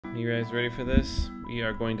You guys ready for this? We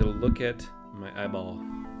are going to look at my eyeball.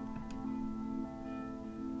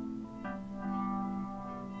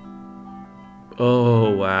 Oh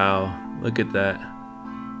wow, look at that.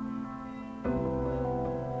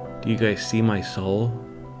 Do you guys see my soul?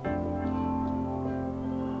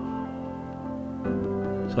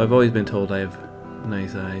 So I've always been told I have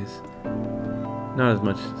nice eyes. Not as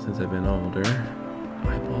much since I've been older.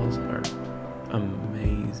 Eyeballs are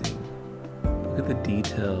amazing. Look at the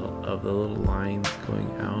detail of the little lines going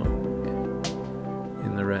out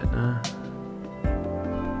in the retina. Oh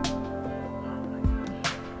my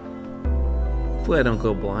gosh. Hopefully I don't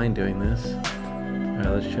go blind doing this. Alright,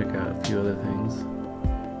 let's check out a few other things.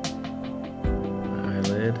 My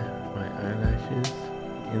eyelid, my eyelashes,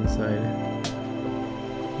 inside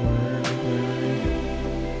corner of my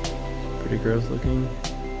eye. Pretty gross looking.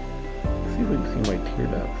 Let's see if we can see my tear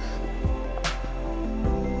ducts.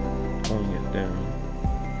 Pulling it down.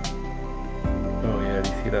 Oh yeah, do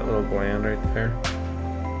you see that little gland right there?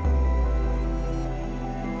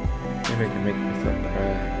 Maybe I can make myself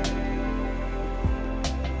cry.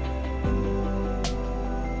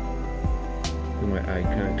 And my eye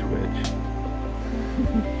kind of twitch.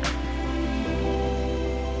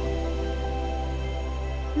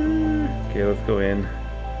 Okay, let's go in.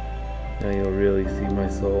 Now you'll really see my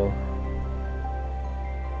soul.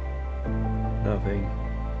 Nothing.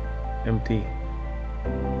 Empty.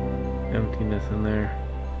 Emptiness in there.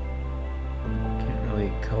 Can't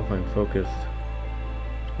really tell if I'm focused.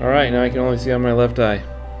 Alright, now I can only see on my left eye.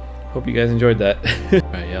 Hope you guys enjoyed that.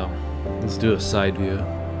 Alright, y'all. Let's do a side view.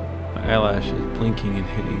 My eyelash is blinking and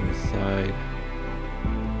hitting the side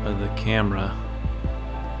of the camera.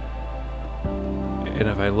 And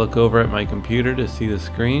if I look over at my computer to see the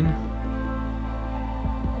screen,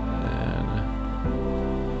 then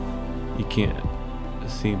you can't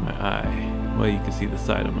see my eye. Well, you can see the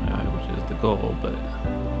side of my eye, which is the goal, but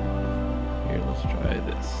here, let's try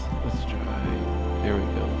this. Let's try, there we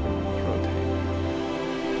go. Let's rotate.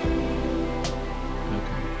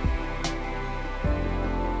 Okay.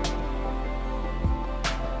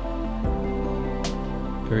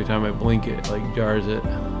 Every time I blink it, like jars it.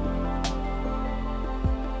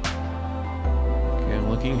 Okay, I'm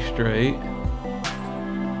looking straight.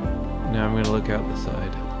 Now I'm gonna look out the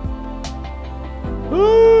side.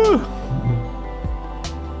 Woo!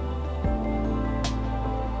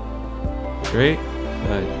 Straight,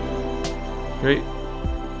 side. Straight,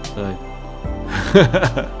 side.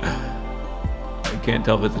 I can't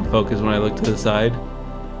tell if it's in focus when I look to the side,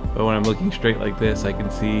 but when I'm looking straight like this, I can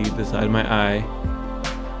see the side of my eye.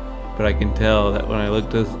 But I can tell that when I look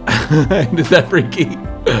to is that freaky?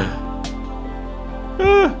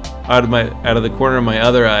 Out of the corner of my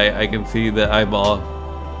other eye, I can see the eyeball.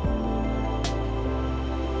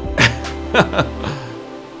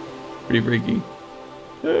 Pretty freaky.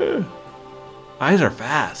 Eyes are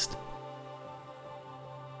fast.